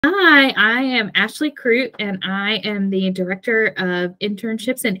Hi, I am Ashley Crute, and I am the Director of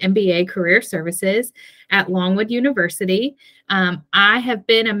Internships and MBA Career Services at Longwood University. I have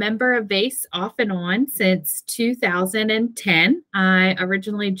been a member of VACE off and on since 2010. I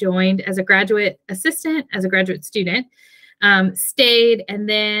originally joined as a graduate assistant, as a graduate student, stayed, and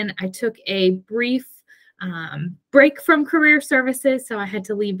then I took a brief break from career services, so I had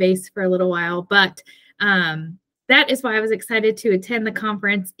to leave VACE for a little while, but that is why I was excited to attend the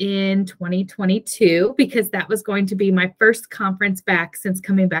conference in 2022, because that was going to be my first conference back since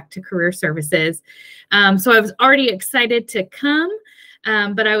coming back to career services. So I was already excited to come,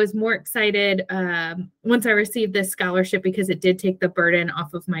 but I was more excited once I received this scholarship because it did take the burden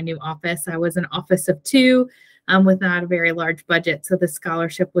off of my new office. I was an office of two with not a very large budget, so the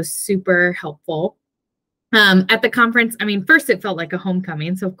scholarship was super helpful. At the conference, I mean, first it felt like a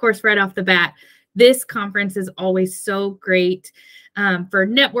homecoming. So of course, right off the bat, this conference is always so great for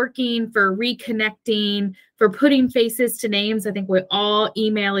networking, for reconnecting, for putting faces to names. I think we all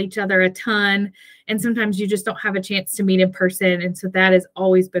email each other a ton, and sometimes you just don't have a chance to meet in person. And so that has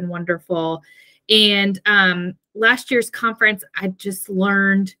always been wonderful. And last year's conference, I just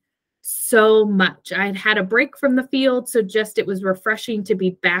learned so much. I had had a break from the field, so just it was refreshing to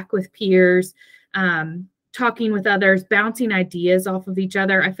be back with peers, talking with others, bouncing ideas off of each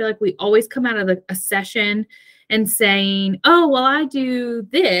other. I feel like we always come out of a session and saying, oh, well, I do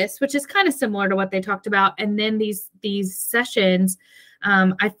this, which is kind of similar to what they talked about. And then these sessions,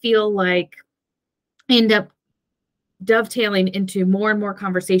 I feel like end up dovetailing into more and more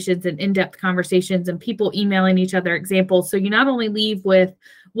conversations and in-depth conversations and people emailing each other examples. So you not only leave with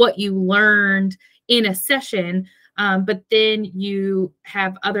what you learned in a session, but then you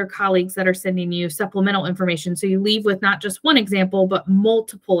have other colleagues that are sending you supplemental information. So you leave with not just one example, but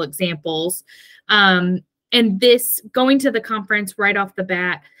multiple examples. And this, going to the conference right off the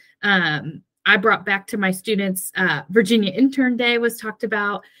bat, I brought back to my students, Virginia Intern Day was talked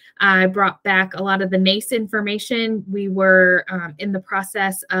about. I brought back a lot of the NACE information. We were in the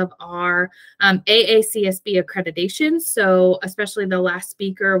process of our AACSB accreditation. So especially the last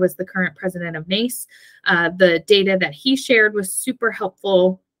speaker was the current president of NACE. The data that he shared was super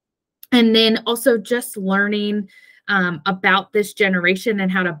helpful. And then also just learning about this generation and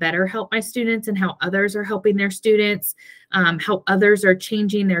how to better help my students and how others are helping their students, how others are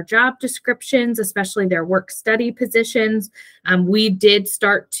changing their job descriptions, especially their work study positions. We did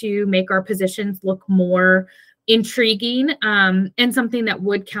start to make our positions look more intriguing and something that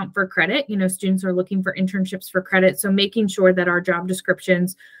would count for credit. You know, students are looking for internships for credit. So making sure that our job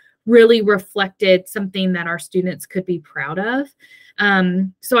descriptions really reflected something that our students could be proud of.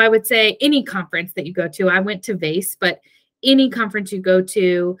 So I would say any conference that you go to, I went to VACE, but any conference you go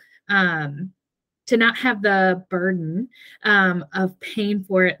to not have the burden of paying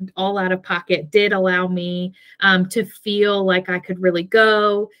for it all out of pocket did allow me to feel like I could really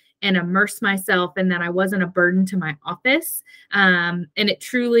go and immerse myself and that I wasn't a burden to my office. And it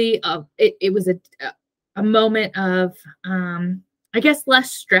truly, it was a moment of, I guess,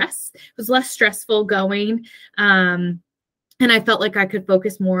 less stress. It was less stressful going. And I felt like I could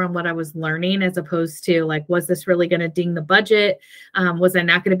focus more on what I was learning as opposed to like, was this really going to ding the budget? Was I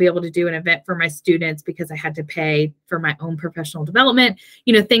not going to be able to do an event for my students because I had to pay for my own professional development?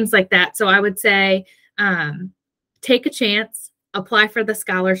 You know, things like that. So I would say, take a chance, apply for the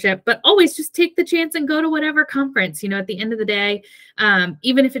scholarship, but always just take the chance and go to whatever conference. You know, at the end of the day,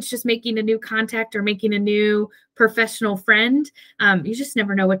 even if it's just making a new contact or making a new professional friend, you just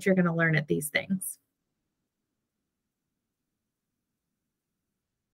never know what you're going to learn at these things.